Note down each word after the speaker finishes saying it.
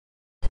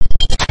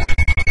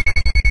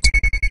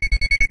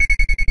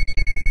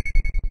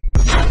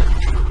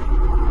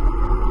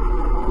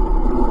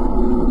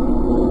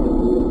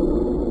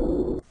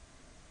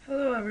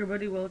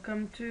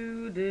welcome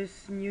to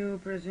this new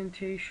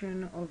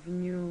presentation of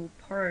new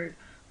part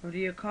of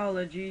the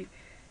ecology.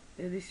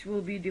 This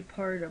will be the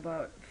part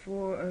about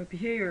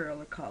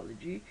behavioral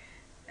ecology,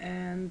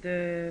 and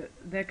the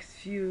next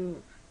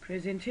few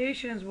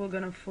presentations we're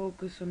gonna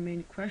focus on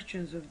main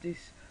questions of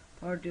this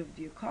part of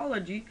the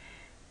ecology.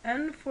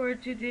 And for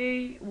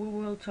today we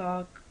will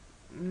talk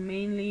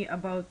mainly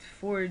about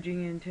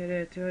foraging and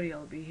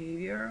territorial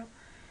behavior.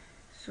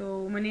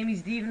 So my name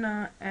is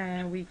Divna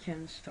and we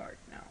can start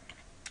now.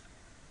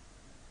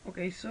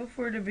 Okay, so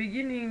for the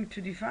beginning, to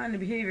define the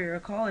behavior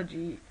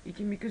ecology, it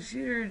can be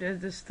considered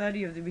as the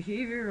study of the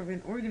behavior of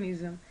an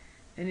organism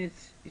and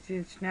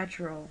its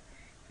natural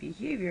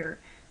behavior.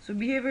 So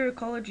behavior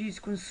ecology is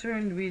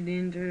concerned with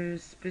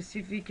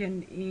interspecific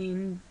and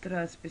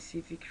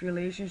intraspecific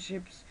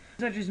relationships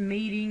such as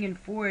mating and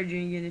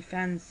foraging and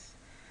defense,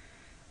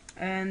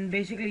 and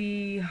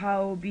basically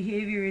how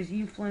behavior is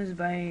influenced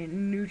by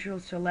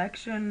natural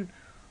selection,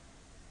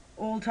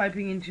 all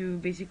typing into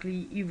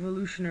basically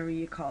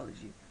evolutionary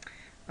ecology.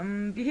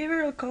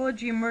 Behavioral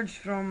ecology emerged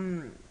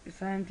from the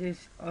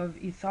scientist of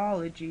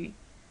ethology,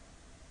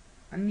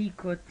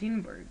 Nico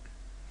Tinberg.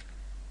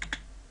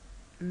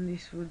 And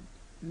this would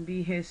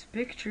be his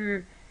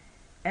picture.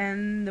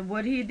 And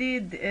what he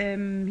did,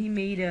 he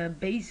made a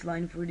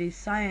baseline for this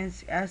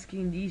science,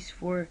 asking these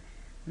four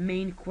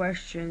main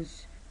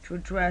questions to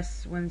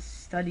address when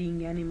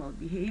studying animal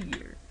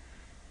behavior.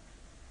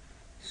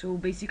 So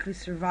basically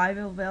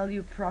survival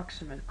value,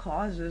 proximate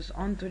causes,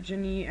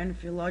 ontogeny, and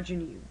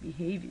phylogeny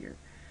behavior.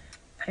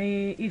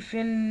 If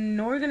an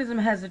organism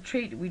has a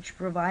trait which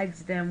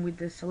provides them with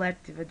a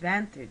selective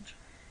advantage,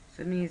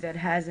 so it means that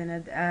has an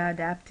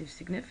adaptive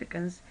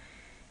significance,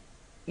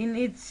 in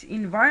its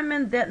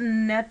environment that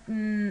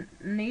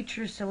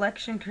nature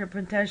selection can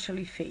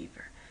potentially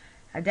favor.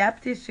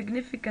 Adaptive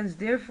significance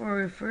therefore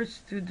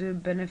refers to the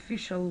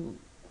beneficial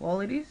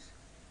qualities,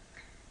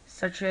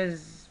 such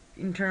as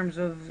in terms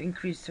of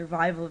increased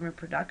survival and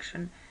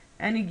reproduction,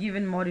 any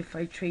given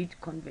modified trait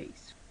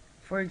conveys.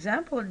 For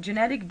example,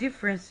 genetic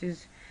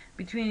differences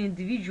between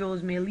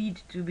individuals may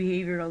lead to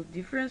behavioral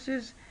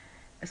differences,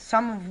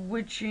 some of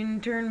which in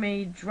turn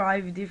may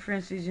drive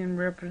differences in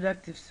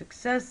reproductive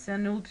success,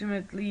 and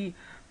ultimately,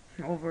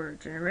 over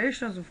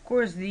generations, of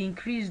course, the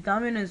increased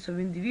dominance of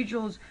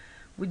individuals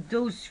with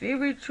those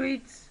favorite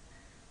traits,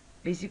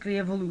 basically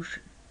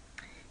evolution.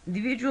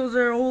 Individuals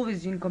are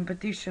always in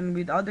competition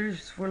with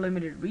others for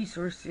limited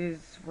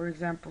resources, for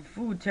example,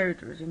 food,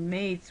 territories, and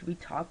mates. We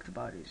talked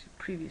about this in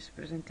previous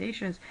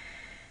presentations.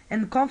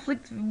 And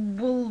conflict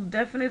will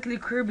definitely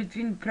occur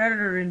between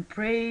predator and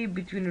prey,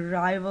 between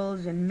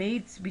rivals and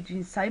mates,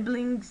 between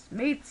siblings,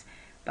 mates,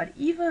 but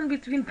even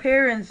between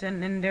parents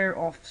and their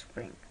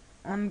offspring.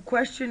 On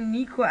question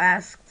Nico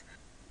asked,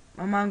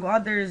 among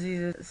others,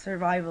 is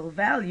survival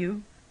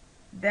value.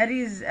 That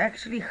is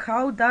actually,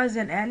 how does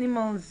an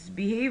animal's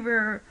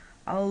behavior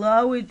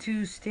allow it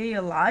to stay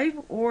alive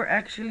or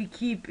actually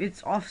keep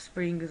its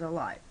offspring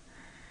alive?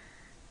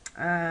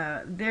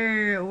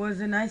 There was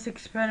a nice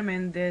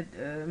experiment that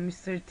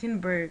Mr.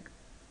 Tinberg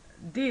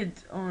did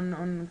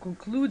on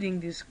concluding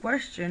this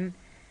question,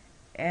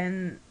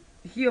 and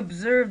he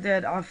observed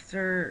that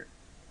after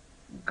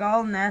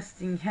gall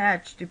nesting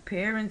hatch, the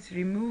parents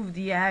remove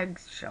the egg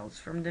shells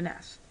from the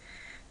nest.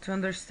 To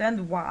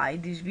understand why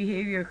this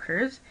behavior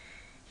occurs,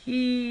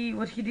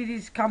 what he did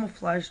is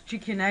camouflage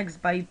chicken eggs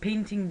by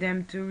painting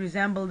them to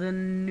resemble the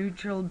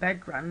neutral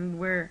background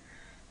where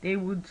they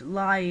would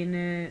lie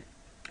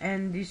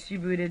and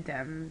distributed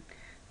them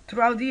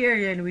throughout the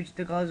area in which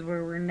the gulls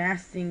were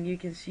nesting. You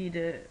can see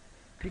the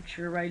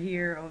picture right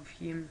here of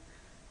him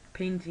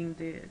painting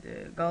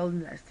the gull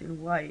nest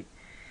in white.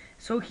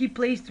 So he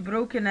placed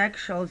broken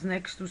eggshells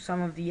next to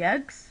some of the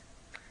eggs,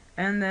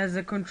 and as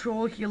a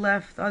control he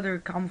left other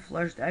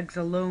camouflaged eggs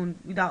alone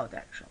without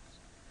eggshells.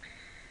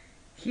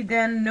 He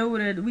then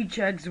noted which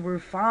eggs were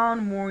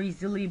found more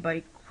easily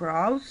by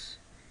crows,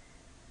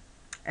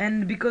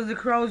 and because the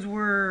crows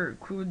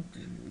could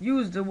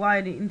use the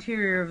wide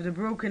interior of the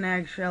broken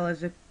eggshell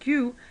as a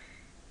cue,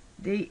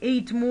 they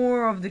ate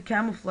more of the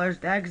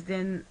camouflaged eggs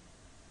than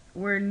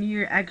were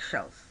near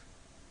eggshells.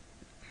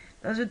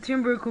 Thus,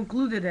 Tinberg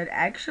concluded that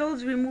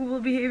eggshells removal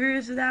behavior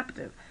is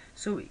adaptive.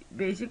 So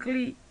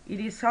basically, it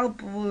is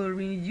helpful in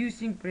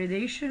reducing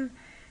predation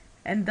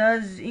and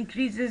thus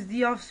increases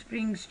the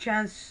offspring's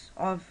chance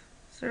of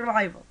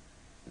survival.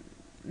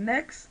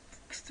 Next,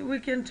 we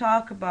can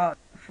talk about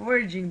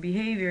foraging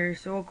behavior.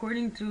 So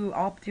according to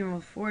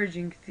optimal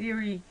foraging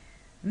theory,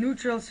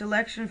 neutral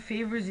selection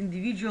favors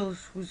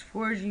individuals whose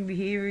foraging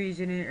behavior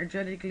is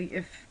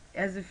energetically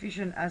as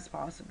efficient as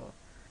possible.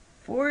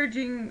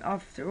 Foraging,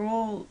 after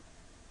all,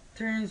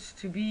 turns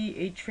to be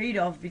a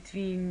trade-off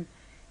between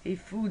a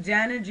food's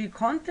energy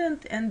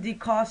content and the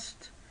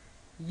cost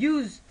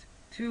used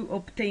to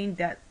obtain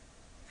that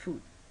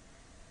food.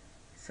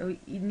 So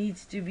it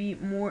needs to be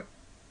more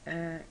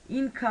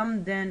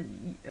income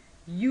than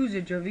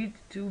usage of it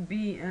to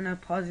be in a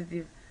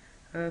positive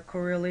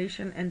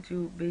correlation and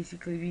to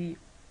basically be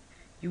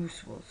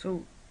useful.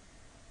 So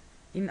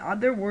in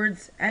other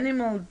words,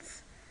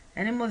 animals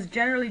Animals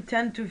generally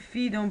tend to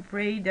feed on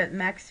prey that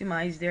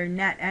maximize their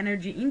net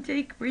energy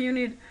intake per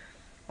unit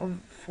of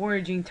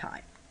foraging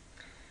time.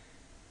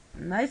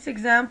 Nice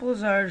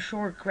examples are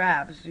shore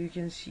crabs. You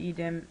can see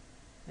them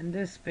in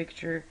this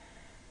picture.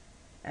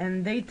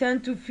 And they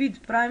tend to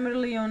feed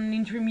primarily on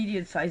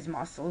intermediate sized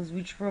mussels,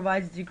 which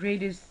provides the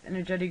greatest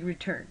energetic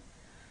return.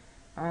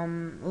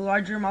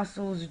 Larger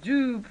mussels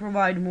do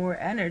provide more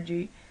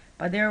energy,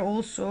 but they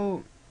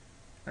also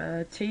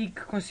take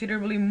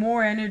considerably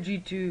more energy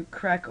to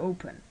crack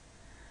open.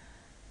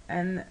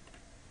 And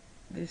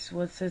this is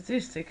what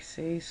statistics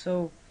say.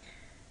 So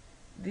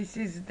this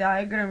is a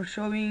diagram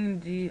showing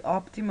the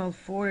optimal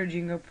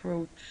foraging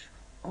approach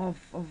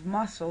of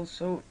mussels.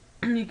 So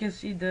you can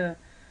see the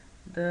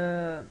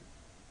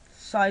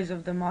size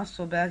of the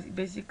mussel,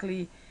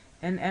 basically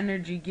an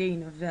energy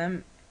gain of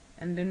them,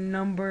 and the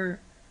number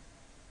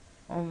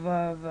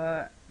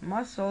of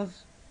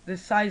mussels, the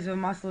size of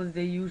mussels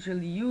they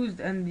usually used,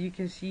 and you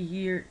can see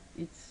here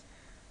it's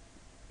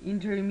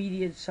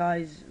intermediate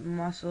size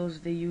mussels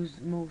they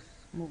used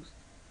most.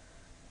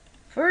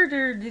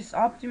 Further, this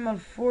optimal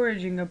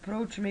foraging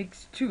approach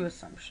makes two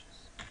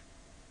assumptions.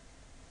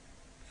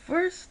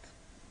 First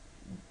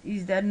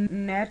is that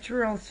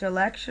natural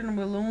selection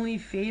will only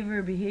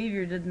favor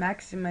behavior that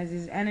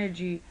maximizes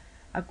energy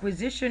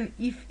acquisition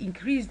if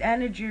increased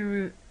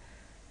energy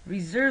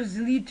reserves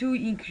lead to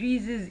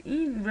increases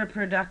in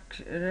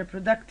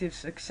reproductive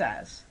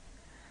success.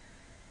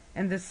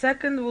 And the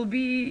second will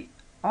be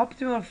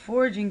optimal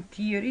foraging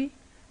theory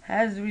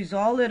has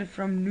resulted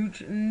from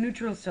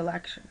neutral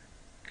selection.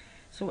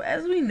 So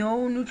as we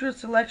know, neutral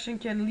selection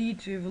can lead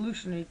to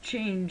evolutionary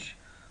change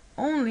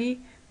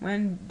only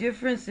when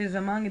differences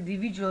among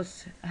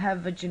individuals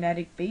have a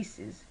genetic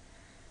basis.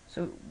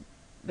 So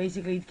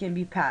basically it can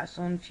be passed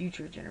on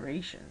future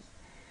generations.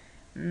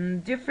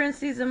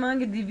 Differences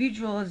among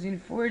individuals in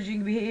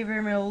foraging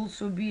behavior may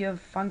also be a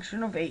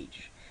function of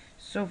age.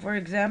 So for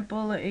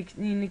example,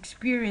 in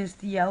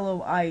experienced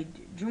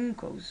yellow-eyed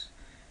juncos,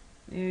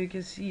 you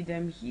can see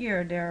them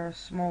here, they're a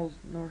small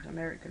North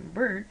American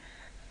bird.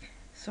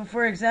 So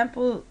for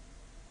example,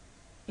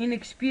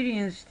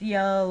 inexperienced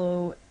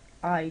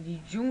yellow-eyed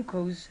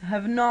juncos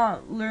have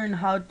not learned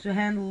how to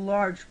handle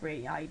large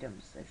prey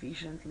items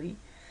efficiently.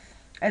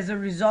 As a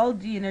result,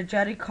 the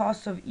energetic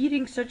costs of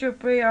eating such a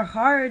prey are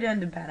higher than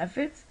the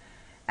benefits,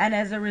 and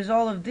as a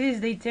result of this,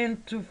 they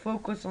tend to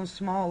focus on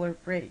smaller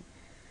prey.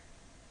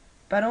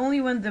 But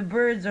only when the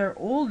birds are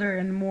older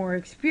and more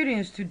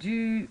experienced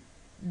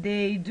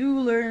they do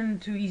learn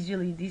to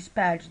easily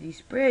dispatch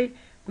these prey,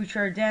 which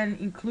are then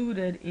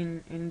included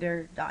in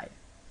their diet.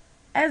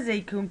 As a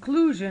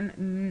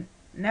conclusion,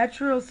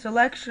 natural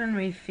selection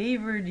may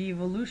favor the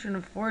evolution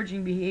of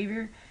foraging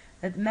behavior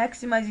that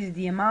maximizes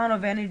the amount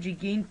of energy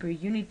gained per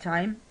unit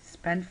time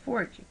spent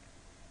foraging.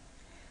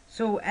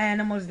 So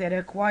animals that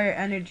acquire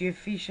energy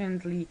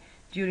efficiently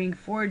during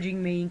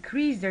foraging may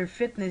increase their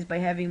fitness by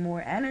having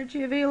more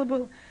energy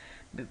available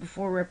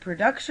for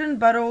reproduction,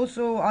 but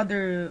also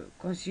other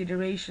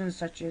considerations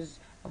such as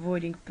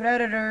avoiding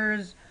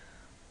predators,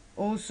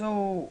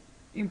 also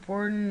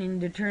important in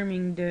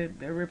determining the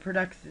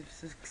reproductive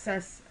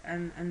success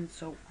and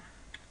so on.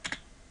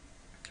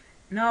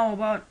 Now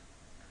about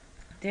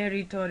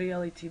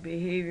territoriality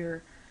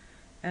behavior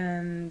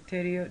and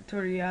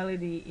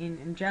territoriality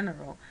in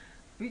general.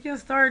 We can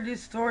start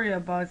this story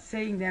about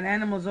saying that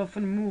animals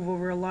often move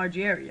over a large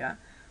area,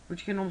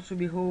 which can also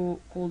be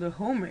called a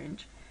home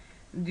range,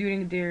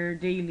 during their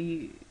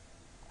daily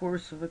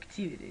course of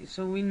activity.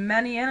 So in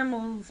many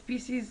animal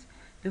species,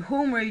 the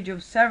home range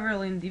of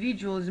several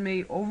individuals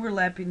may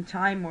overlap in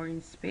time or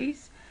in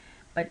space,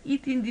 but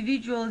each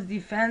individual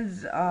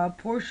defends a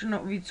portion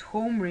of its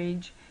home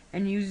range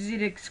and uses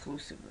it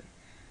exclusively.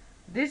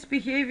 This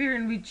behavior,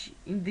 in which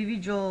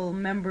individual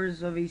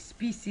members of a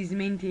species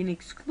maintain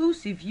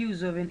exclusive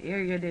use of an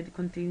area that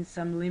contains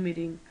some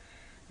limiting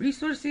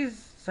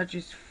resources, such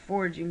as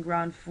foraging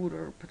ground food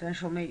or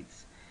potential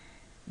mates,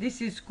 this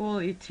is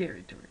called a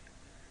territory.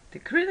 The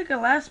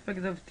critical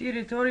aspect of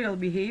territorial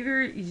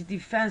behavior is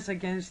defense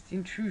against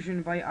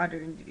intrusion by other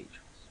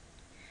individuals.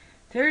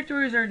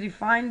 Territories are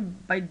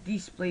defined by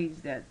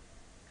displays that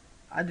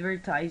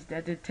advertise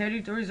that the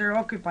territories are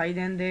occupied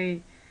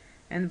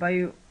and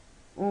by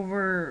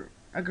over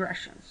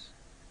aggressions.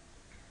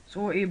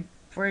 So,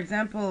 for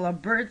example, a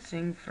bird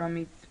sings from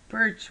its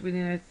perch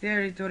within a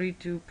territory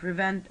to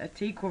prevent a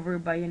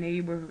takeover by a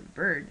neighborhood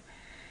bird.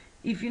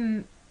 If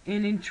an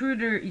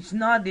intruder is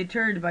not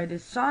deterred by the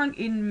song,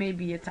 it may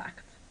be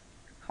attacked.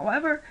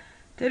 However,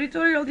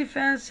 territorial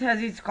defense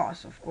has its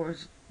costs, of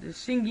course. The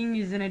singing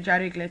is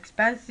energetically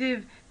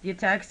expensive, the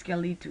attacks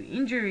can lead to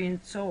injury,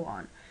 and so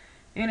on.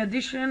 In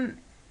addition,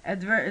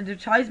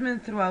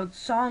 advertisement throughout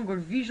song or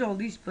visual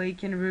display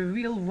can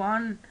reveal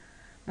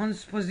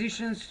one's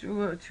positions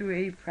to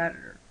a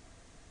predator.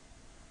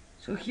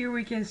 So here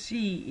we can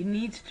see it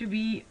needs to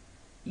be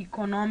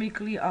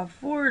economically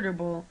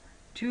affordable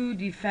to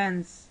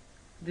defend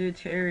the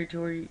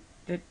territory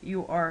that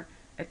you are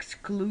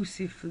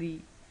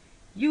exclusively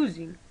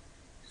using.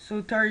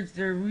 So towards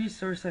the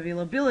resource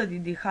availability,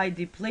 the high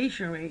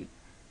depletion rate,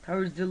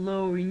 towards the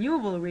low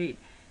renewable rate,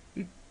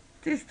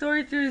 this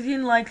territory is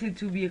unlikely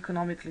to be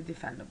economically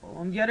defendable.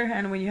 On the other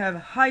hand, when you have a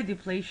high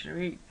depletion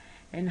rate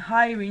and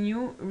high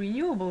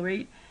renewable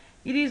rate,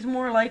 it is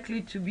more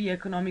likely to be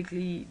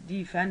economically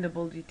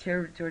defendable, the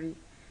territory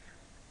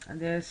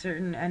that a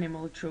certain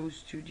animal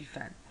chose to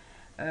defend.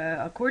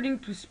 According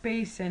to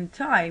space and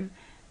time,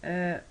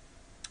 the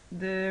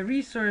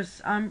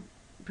resource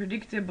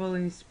unpredictable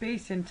in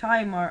space and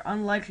time are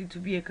unlikely to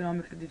be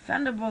economically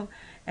defendable,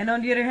 and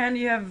on the other hand,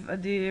 you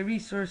have the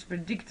resource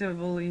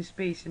predictable in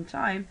space and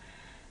time.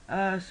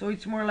 So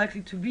it's more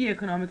likely to be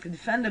economically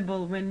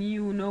defendable when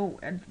you know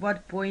at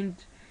what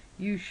point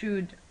you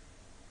should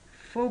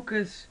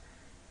focus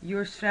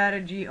your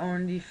strategy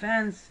on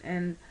defense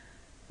and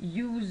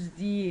use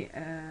the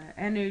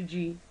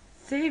energy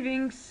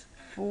savings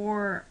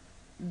for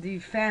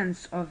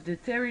defense of the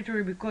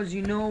territory, because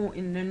you know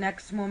in the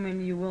next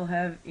moment you will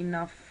have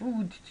enough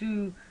food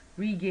to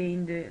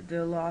regain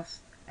the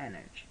lost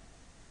energy.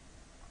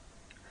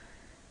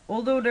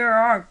 Although there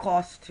are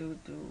costs to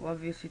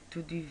obviously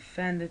to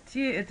defend a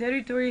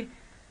territory,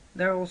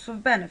 there are also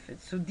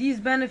benefits. So these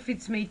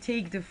benefits may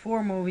take the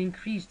form of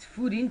increased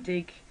food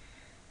intake,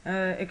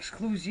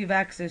 exclusive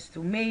access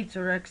to mates,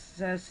 or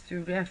access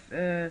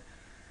to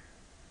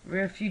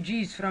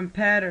refugees from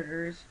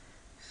predators.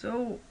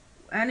 So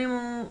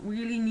animal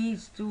really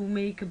needs to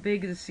make a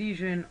big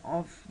decision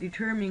of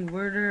determining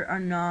whether or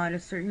not a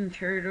certain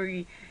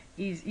territory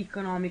is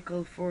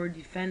economical for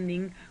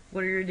defending,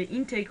 whether the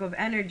intake of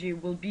energy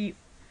will be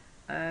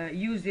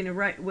used in the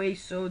right way,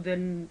 so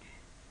then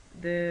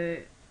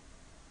the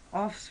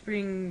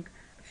offspring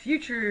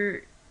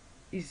future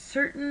is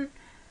certain,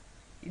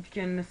 it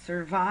can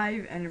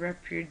survive and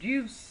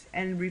reproduce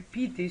and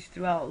repeat this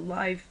throughout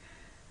life,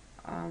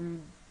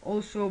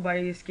 also by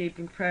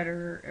escaping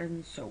predator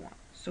and so on.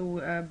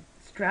 So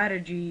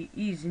strategy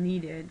is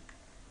needed.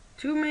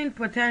 Two main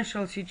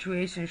potential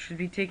situations should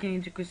be taken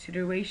into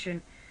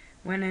consideration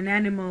when an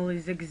animal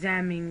is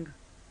examining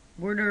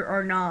whether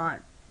or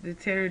not the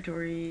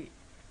territory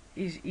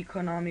is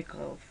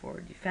economical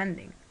for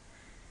defending.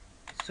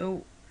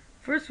 So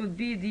first would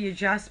be the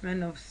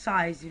adjustment of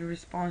size in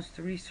response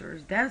to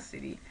resource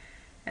density,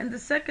 and the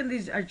second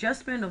is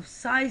adjustment of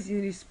size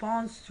in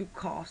response to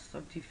cost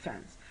of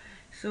defense.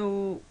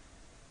 So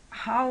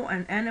how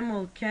an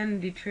animal can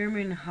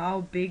determine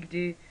how big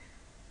the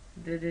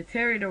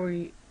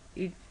territory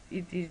it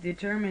is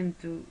determined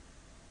to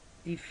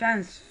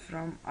defense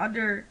from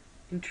other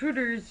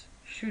intruders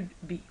should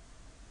be.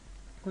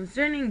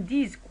 Concerning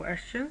these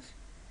questions,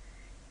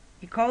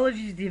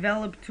 ecologists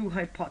developed two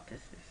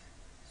hypotheses.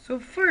 So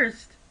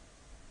first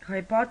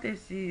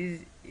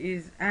hypothesis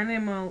is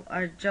animal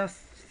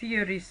adjust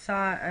territory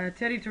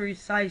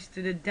size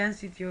to the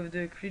density of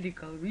the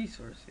critical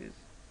resources.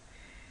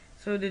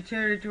 So the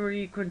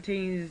territory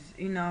contains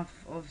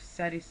enough of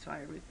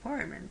satisfy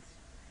requirements.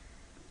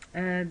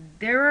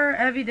 There are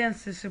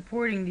evidences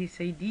supporting this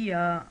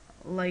idea,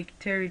 like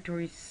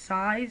territory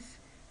size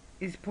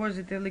is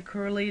positively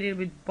correlated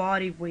with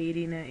body weight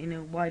in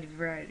a wide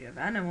variety of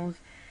animals,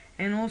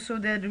 and also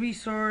that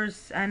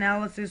resource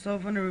analysis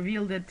often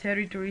reveal that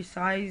territory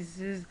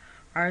sizes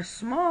are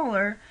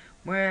smaller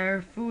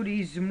where food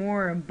is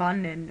more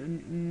abundant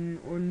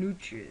or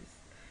nutritious.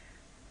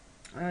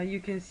 You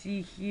can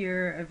see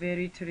here a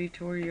very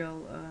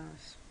territorial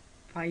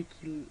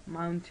spiky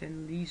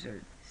mountain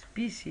lizard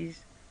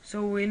species.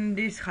 So in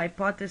this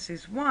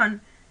hypothesis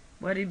 1,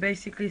 what it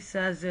basically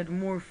says that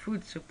more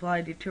food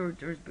supply, the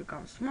territories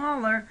become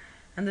smaller,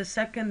 and the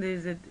second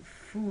is that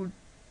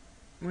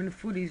when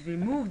food is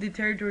removed, the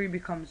territory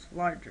becomes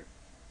larger.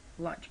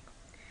 Logical.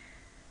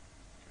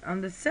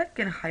 On the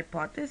second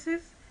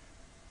hypothesis,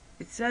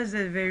 it says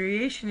that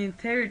variation in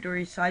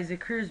territory size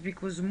occurs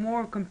because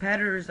more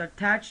competitors are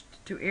attached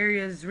to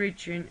areas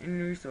rich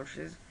in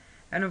resources,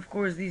 and of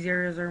course these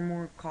areas are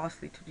more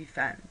costly to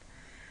defend.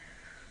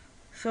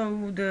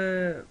 So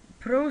the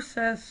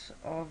process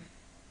of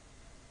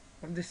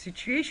the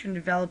situation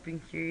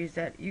developing here is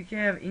that you can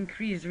have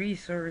increased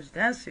resource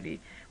density,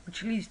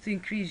 which leads to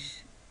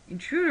increased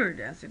intruder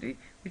density,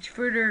 which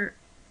further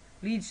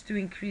leads to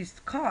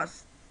increased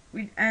costs,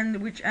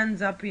 which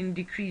ends up in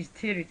decreased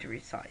territory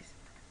size.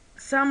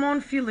 Some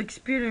on-field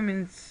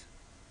experiments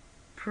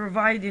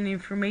provide an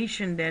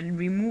information that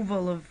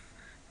removal of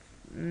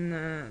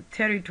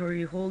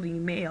territory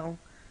holding male,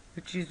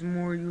 which is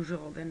more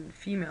usual than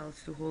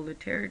females to hold a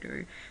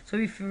territory. So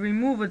if you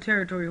remove a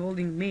territory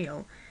holding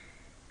male,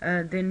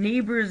 the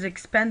neighbors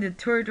expanded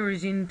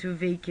territories into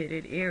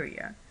vacated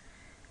area.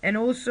 And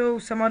also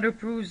some other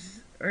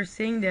proofs are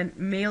saying that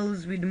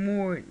males with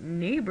more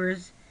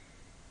neighbors,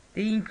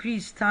 they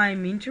increase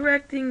time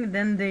interacting,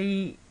 then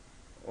they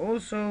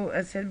also,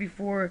 as said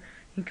before,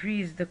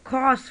 increase the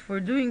cost for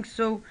doing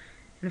so,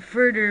 and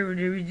further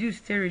they reduce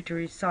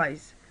territory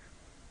size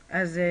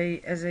as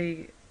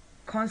a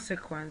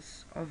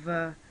consequence of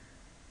a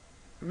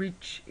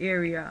rich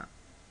area.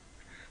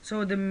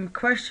 So the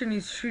question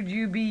is, should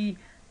you be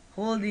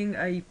holding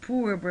a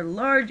poor but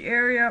large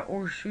area,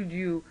 or should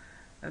you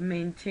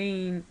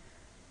maintain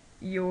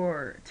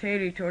your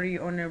territory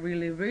on a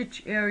really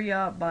rich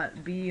area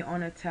but be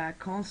on attack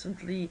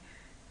constantly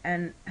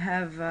and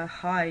have a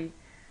high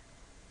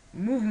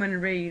movement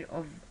rate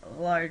of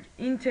large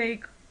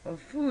intake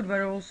of food,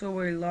 but also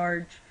a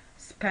large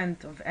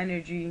spent of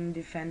energy in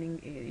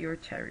defending your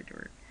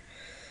territory.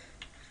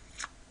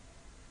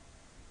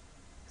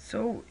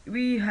 So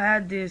we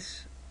had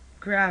this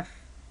graph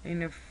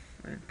in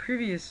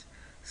previous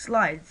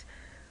slides,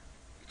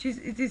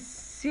 it is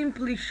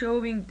simply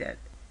showing that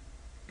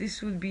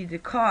this would be the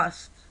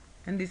cost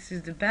and this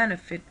is the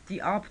benefit.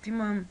 The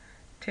optimum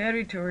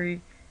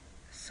territory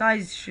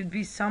size should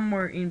be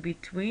somewhere in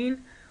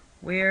between,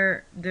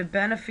 where the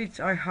benefits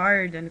are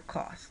higher than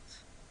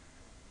costs,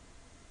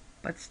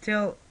 but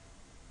still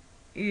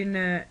in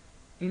the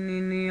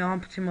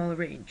optimal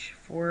range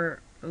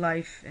for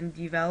life and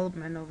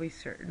development of a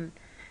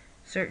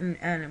certain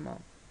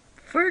animal.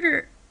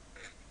 Further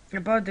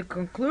about the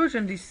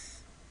conclusion,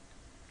 this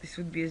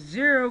would be a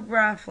zero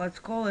graph, let's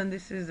call, and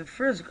this is the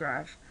first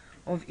graph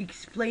of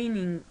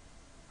explaining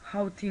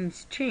how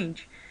things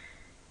change.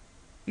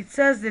 It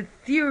says that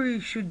theory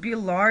should be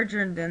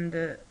larger than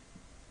the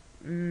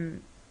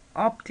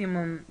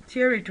optimum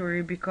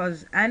territory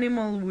because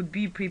animal would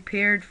be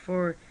prepared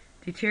for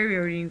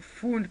deteriorating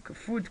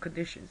food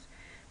conditions.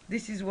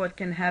 This is what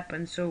can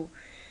happen. So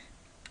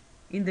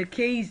in the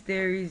case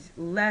there is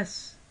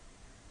less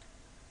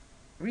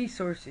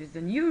resources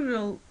than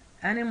usual,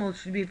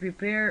 animals should be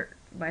prepared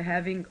by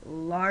having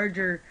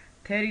larger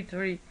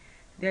territory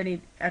than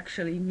it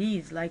actually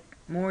needs, like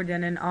more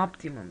than an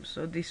optimum.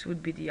 So this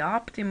would be the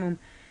optimum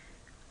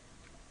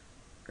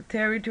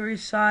territory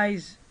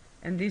size,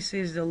 and this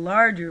is the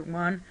larger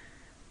one,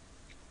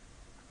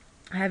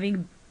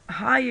 having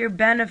higher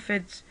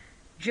benefits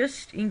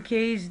just in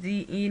case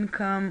the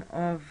income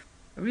of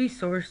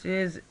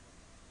resources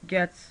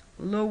gets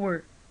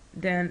lower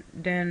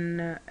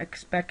than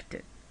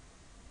expected.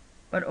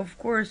 But of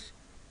course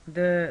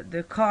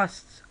the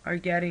costs are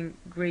getting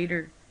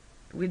greater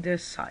with the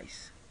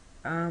size.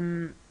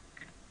 The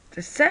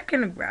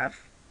second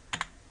graph,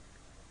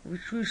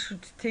 which we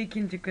should take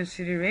into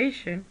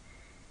consideration,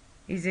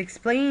 is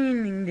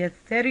explaining that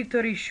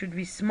territory should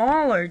be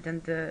smaller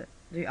than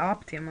the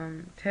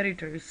optimum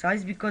territory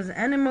size because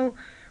animal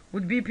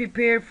would be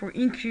prepared for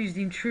increased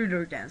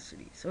intruder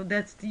density. So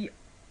that's the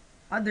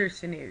other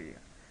scenario.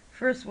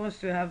 First was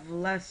to have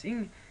less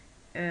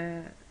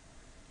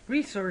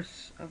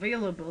resource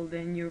available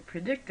than you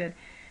predicted.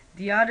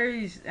 The other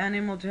is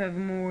animal to have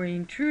more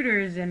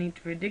intruders than it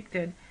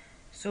predicted,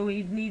 so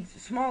it needs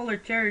smaller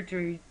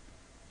territory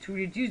to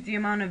reduce the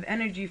amount of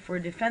energy for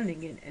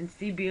defending it and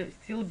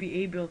still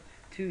be able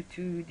to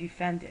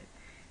defend it.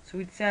 So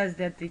it says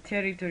that the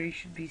territory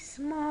should be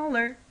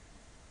smaller.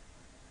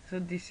 So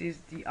this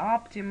is the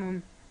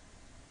optimum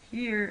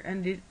here,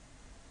 and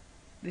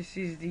this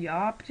is the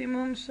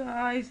optimum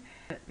size.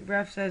 The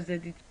graph says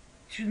that it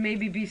should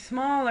maybe be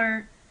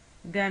smaller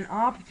than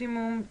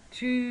optimum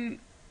to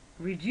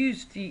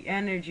reduce the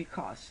energy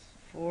costs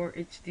for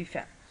its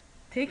defense.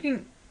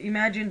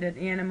 Imagine that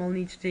the animal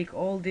needs to take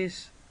all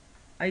these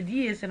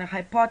ideas and a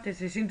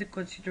hypothesis into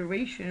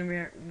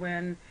consideration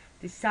when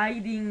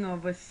deciding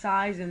of a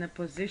size and a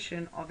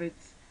position of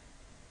its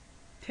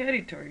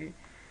territory.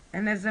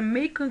 And as a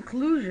main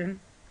conclusion,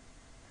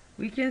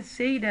 we can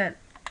say that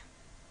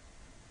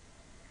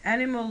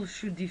animals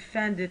should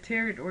defend the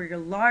territory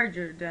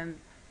larger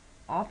than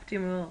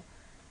optimal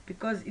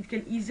because it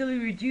can easily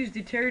reduce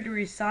the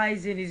territory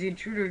size and its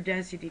intruder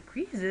density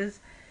decreases,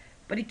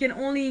 but it can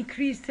only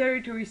increase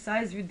territory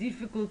size with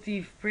difficulty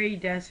if prey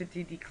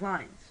density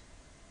declines.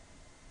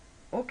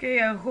 Okay,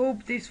 I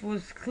hope this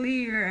was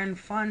clear and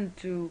fun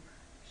to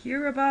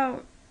hear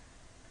about.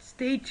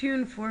 Stay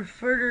tuned for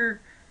further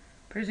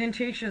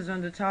presentations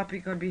on the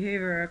topic of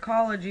behavioral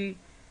ecology,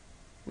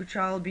 which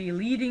I'll be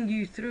leading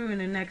you through in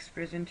the next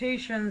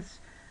presentations.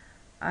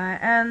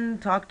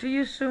 And talk to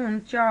you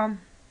soon. Ciao.